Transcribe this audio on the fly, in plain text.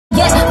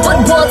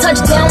all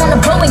touchdown on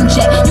a Boeing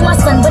jet. You my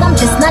son, but I'm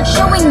just not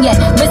showing yet.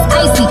 Miss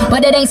Icy,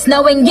 but it ain't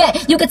snowing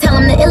yet. You can tell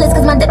I'm the illest,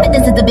 cause my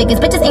dividends is the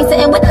biggest. Bitches ain't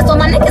sitting with us, all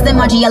my niggas and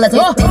my GLs.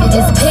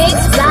 Is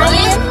pigs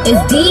flying? Is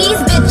these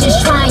bitches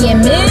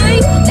trying me?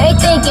 They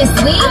think it's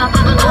sweet.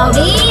 All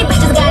these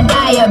bitches got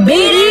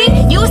diabetes.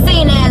 You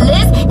seen that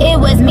list? It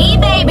was me,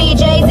 baby,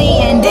 Jay-Z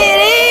and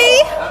Diddy.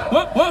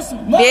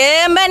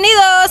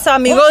 Bienvenidos,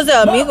 amigos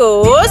de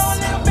amigos.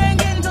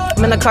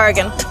 I'm in the car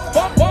again.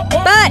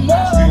 But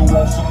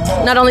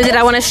not only did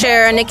I want to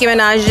share Nicki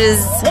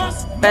Minaj's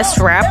best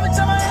rap,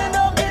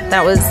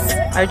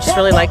 I just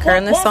really like her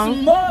in this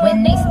song.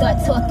 When they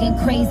start talking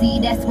crazy,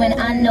 that's when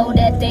I know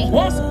that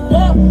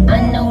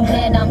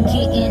I'm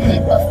getting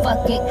it, but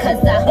fuck it,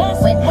 cause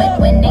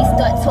when they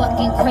start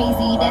talking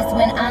crazy, that's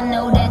when I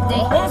know that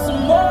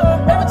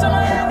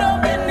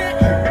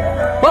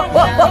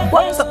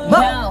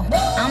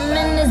I'm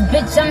in this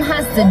bitch, I'm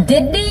hot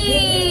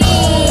Diddy.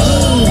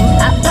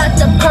 I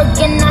popped a perk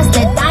and I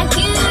said thank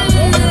you.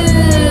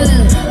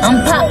 I'm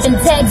popping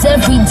tags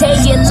every day,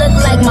 you look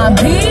like my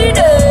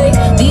B-Day.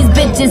 These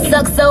bitches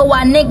suck, so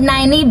I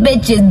nickname these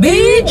bitches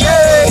BJ.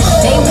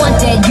 They want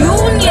that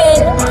union,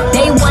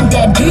 they want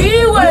that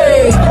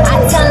D-Way.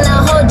 I tell a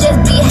hoe just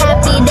be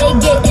happy, they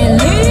getting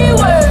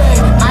leeway.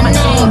 My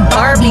name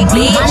Barbie,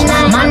 bitch.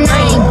 My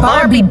name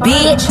Barbie,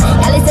 bitch.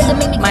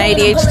 My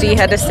ADHD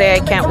had to say I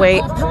can't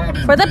wait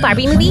for the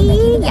Barbie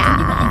movie.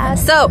 Yeah.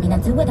 So,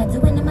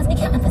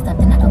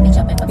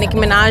 Nicki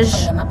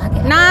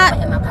Minaj, not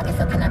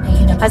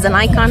as an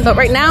icon, but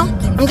right now,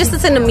 I'm just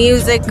listening to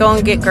music, going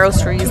to get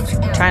groceries,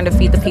 trying to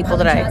feed the people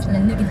that I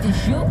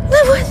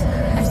live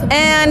with.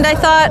 And I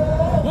thought,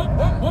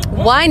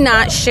 why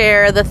not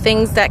share the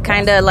things that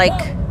kind of like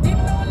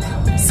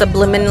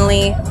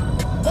subliminally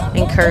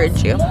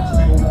encourage you?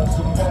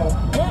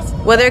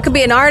 Whether it could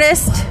be an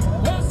artist,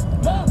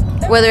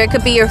 whether it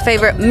could be your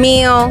favorite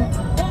meal,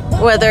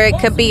 whether it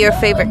could be your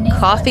favorite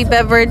coffee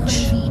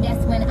beverage,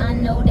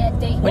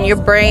 when your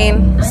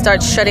brain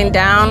starts shutting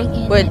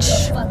down, which,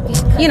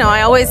 you know,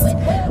 I always,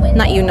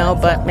 not you know,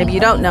 but maybe you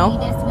don't know.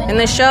 In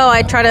this show,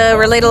 I try to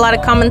relate a lot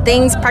of common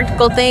things,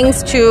 practical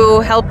things,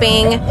 to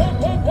helping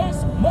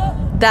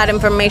that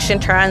information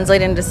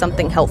translate into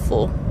something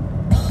helpful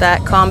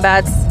that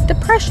combats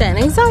depression,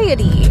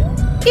 anxiety,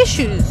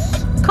 issues,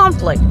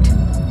 conflict,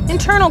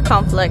 internal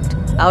conflict,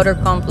 outer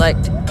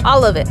conflict,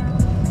 all of it.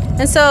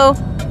 And so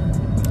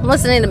I'm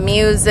listening to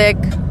music,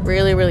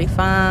 really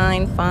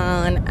fun.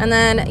 And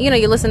then, you know,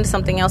 you listen to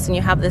something else and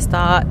you have this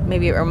thought.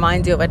 Maybe it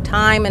reminds you of a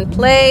time and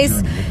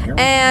place.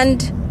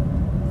 And,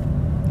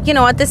 you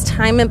know, at this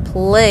time and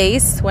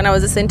place, when I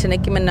was listening to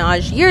Nicki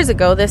Minaj years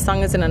ago, this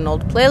song is in an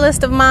old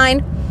playlist of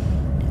mine.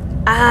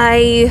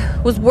 I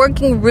was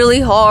working really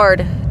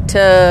hard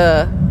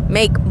to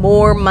make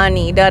more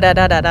money. But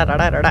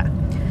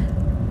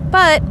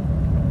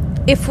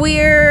if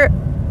we're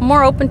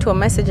more open to a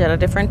message at a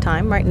different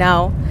time, right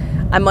now,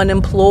 I'm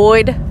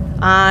unemployed.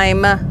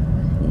 I'm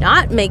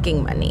not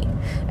making money.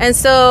 And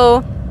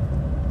so,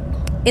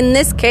 in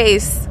this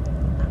case,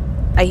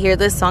 I hear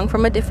this song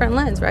from a different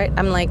lens, right?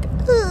 I'm like,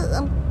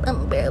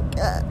 I'm broke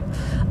up.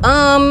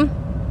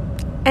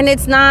 And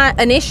it's not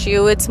an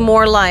issue. It's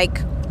more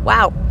like,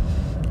 wow,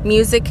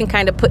 music can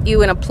kind of put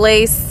you in a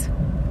place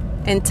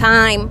and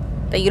time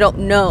that you don't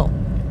know.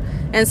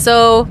 And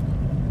so,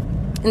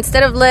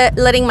 instead of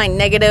letting my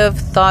negative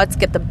thoughts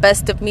get the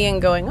best of me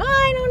and going, oh,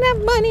 I don't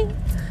have money,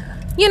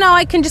 you know,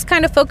 I can just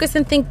kind of focus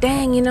and think,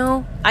 dang, you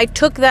know, I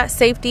took that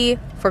safety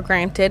for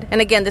granted. And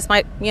again, this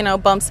might, you know,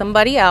 bum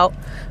somebody out.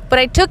 But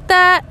I took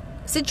that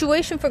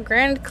situation for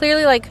granted.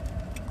 Clearly, like,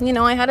 you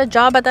know, I had a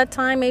job at that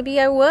time. Maybe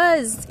I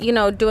was, you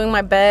know, doing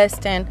my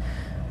best and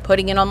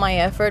putting in all my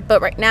effort.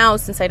 But right now,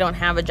 since I don't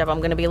have a job, I'm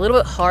going to be a little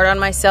bit hard on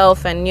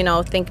myself and, you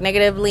know, think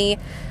negatively.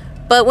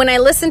 But when I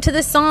listen to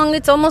this song,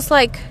 it's almost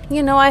like,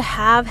 you know, I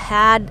have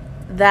had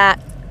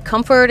that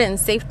comfort and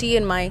safety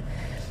in my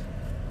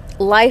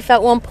life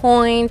at one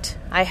point.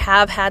 I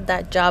have had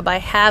that job. I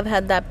have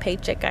had that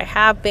paycheck. I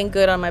have been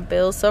good on my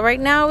bills. So right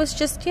now it's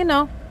just, you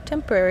know,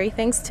 temporary.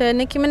 Thanks to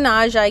Nicki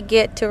Minaj, I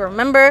get to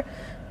remember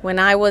when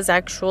I was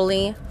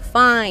actually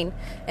fine.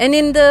 And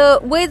in the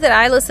way that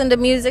I listen to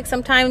music,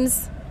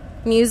 sometimes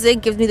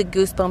music gives me the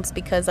goosebumps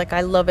because, like, I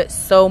love it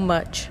so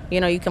much.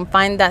 You know, you can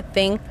find that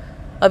thing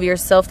of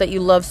yourself that you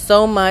love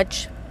so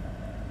much.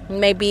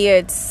 Maybe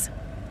it's,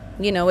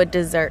 you know, a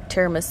dessert,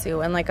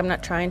 tiramisu. And, like, I'm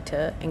not trying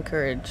to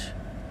encourage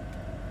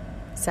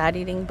sad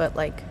eating, but,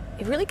 like,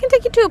 it really can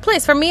take you to a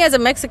place. For me, as a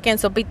Mexican,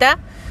 sopita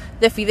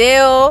de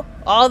fideo,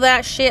 all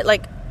that shit,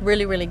 like,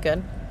 really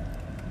good.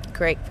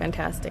 Great,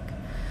 fantastic.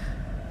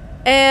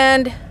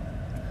 And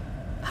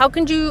how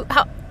can you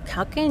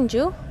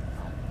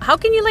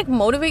like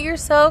motivate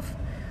yourself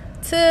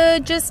to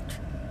just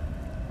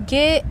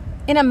get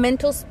in a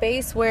mental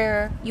space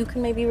where you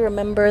can maybe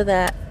remember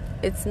that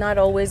it's not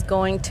always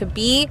going to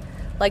be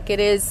like it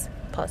is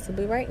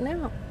possibly right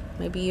now.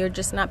 Maybe you're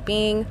just not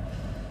being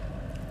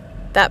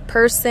that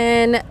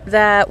person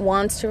that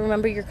wants to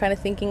remember. You're kind of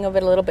thinking of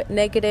it a little bit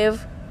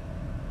negative.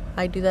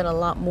 I do that a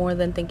lot more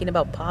than thinking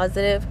about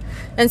positive.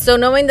 And so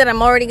knowing that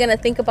I'm already going to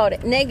think about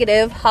it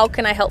negative, how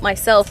can I help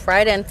myself,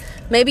 right? And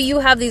maybe you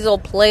have these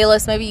old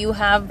playlists. Maybe you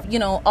have,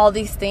 all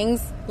these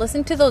things.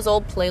 Listen to those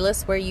old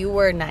playlists where you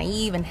were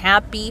naive and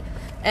happy.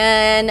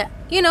 And,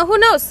 who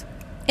knows?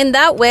 In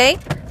that way,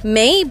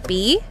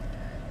 maybe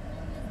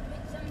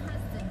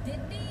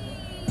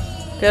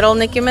good old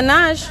Nicki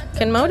Minaj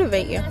can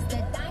motivate you.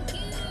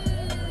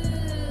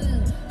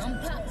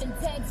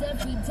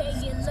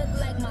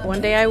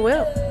 One day I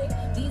will.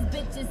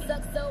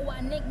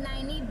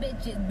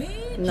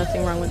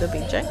 Nothing wrong with a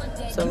BJ,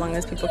 so long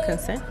as people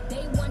consent.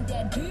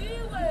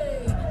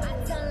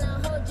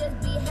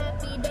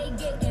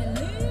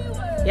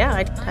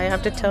 Yeah, I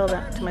have to tell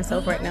that to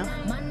myself right now.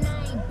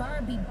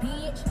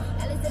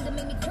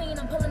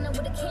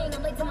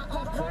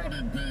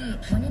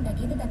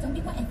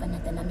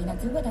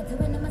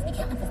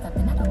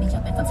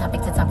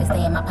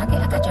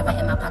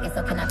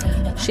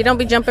 She don't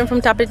be jumping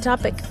from topic to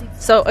topic.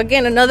 So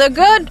again, another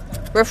good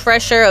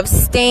refresher of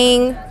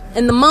staying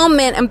in the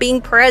moment and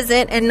being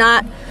present and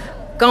not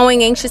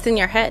going anxious in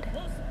your head.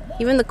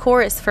 Even the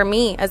chorus, for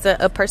me, as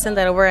a person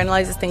that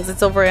overanalyzes things,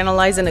 it's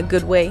overanalyzed in a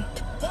good way.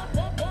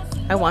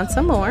 I want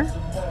some more.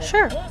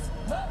 Sure.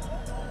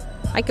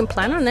 I can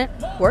plan on it,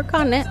 work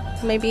on it,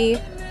 maybe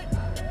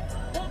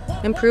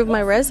improve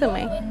my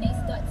resume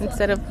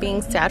instead of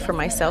being sad for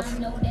myself.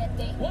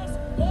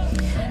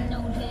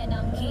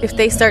 If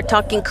they start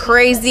talking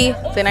crazy,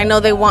 then I know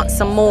they want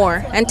some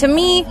more. And to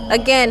me,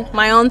 again,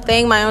 my own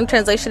thing, my own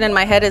translation in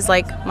my head is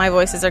like, my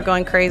voices are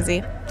going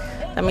crazy.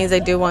 That means I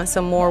do want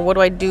some more. What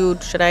do I do?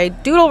 Should I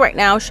doodle right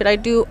now? Should I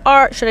do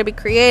art? Should I be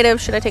creative?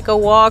 Should I take a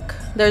walk?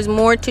 There's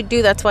more to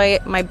do. That's why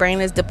my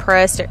brain is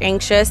depressed or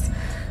anxious.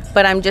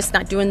 But I'm just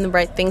not doing the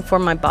right thing for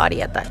my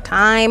body at that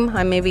time.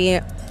 I maybe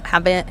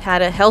haven't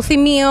had a healthy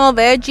meal,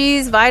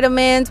 veggies,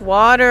 vitamins,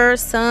 water,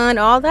 sun,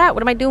 all that.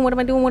 What am I doing? What am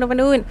I doing? What am I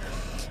doing?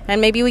 And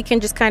maybe we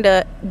can just kind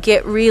of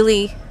get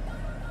really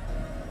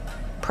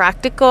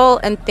practical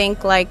and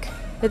think like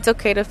it's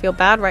okay to feel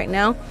bad right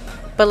now.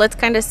 But let's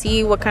kind of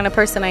see what kind of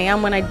person I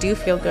am when I do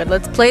feel good.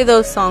 Let's play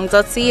those songs.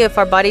 Let's see if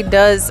our body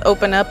does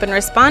open up and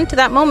respond to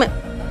that moment.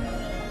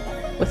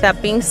 With that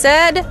being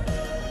said,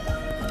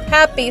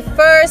 happy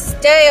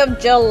first day of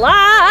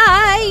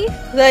July.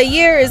 The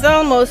year is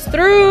almost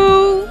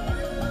through.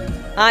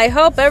 I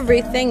hope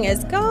everything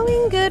is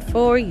going good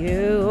for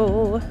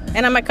you.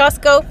 And I'm at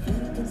Costco.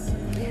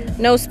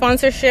 No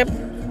sponsorship,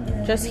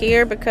 just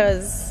here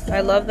because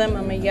I love them.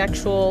 I'm a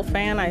actual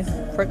fan. I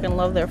freaking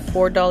love their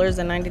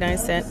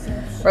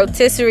 $4.99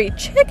 rotisserie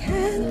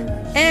chicken.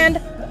 And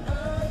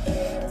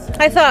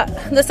I thought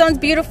the sun's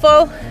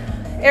beautiful.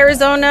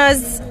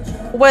 Arizona's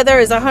weather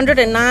is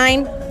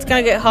 109. It's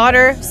gonna get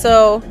hotter,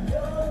 so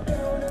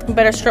I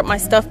better strip my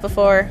stuff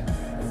before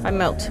I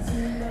melt.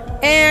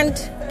 And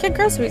get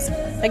groceries.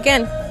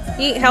 Again,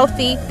 eat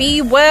healthy,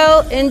 be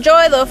well,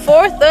 enjoy the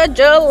 4th of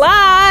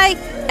July.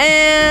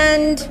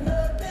 And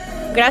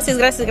gracias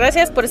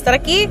por estar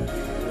aquí.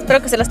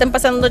 Espero que se la estén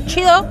pasando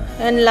chido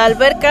en la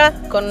alberca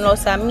con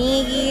los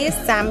amiguis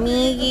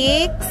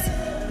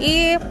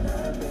y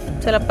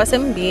se la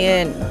pasen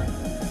bien.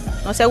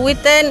 No se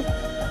agüiten,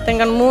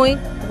 tengan muy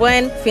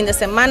buen fin de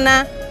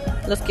semana.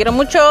 Los quiero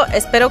mucho,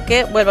 espero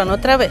que vuelvan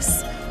otra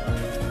vez.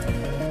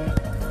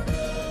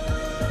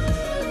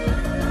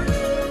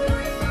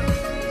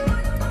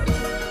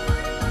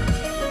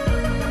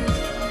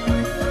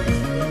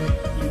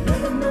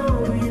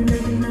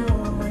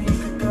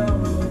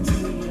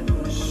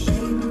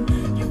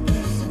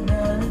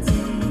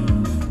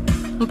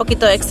 Un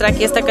poquito extra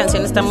aquí, esta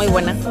canción está muy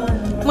buena,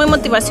 muy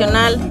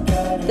motivacional.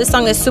 This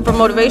song is super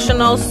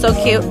motivational, so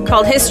cute,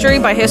 called History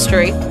by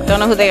History. Don't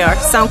know who they are.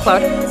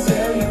 SoundCloud.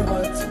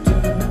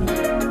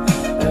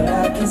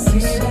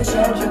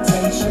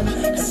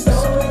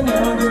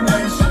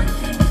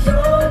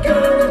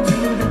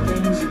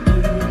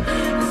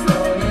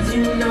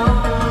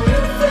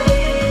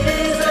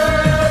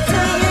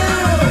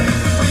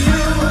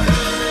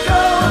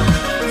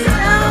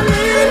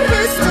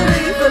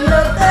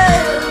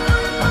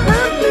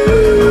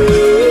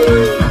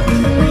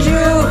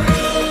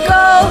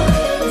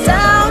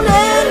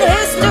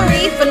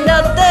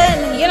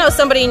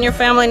 Somebody in your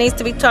family needs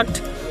to be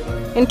tucked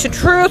into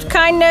truth,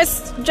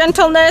 kindness,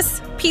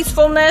 gentleness,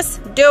 peacefulness.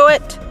 Do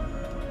it.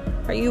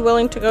 Are you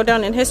willing to go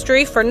down in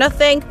history for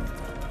nothing?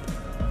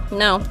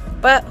 No.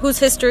 But whose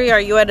history are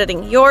you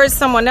editing? Yours,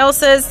 someone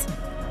else's?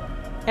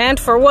 And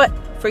for what?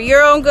 For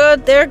your own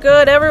good, their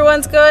good,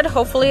 everyone's good.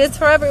 Hopefully it's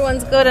for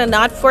everyone's good and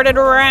not for the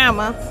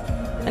drama.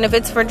 And if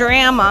it's for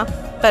drama,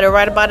 better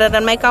write about it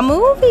and make a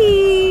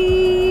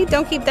movie.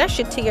 Don't keep that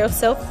shit to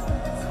yourself.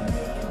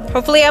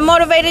 Hopefully I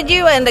motivated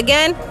you. And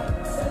again,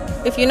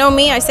 if you know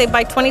me, I say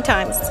bye 20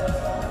 times.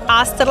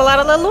 Hasta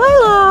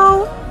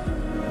luego.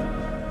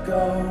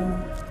 Go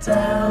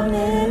down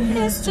in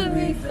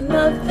history for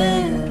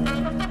nothing.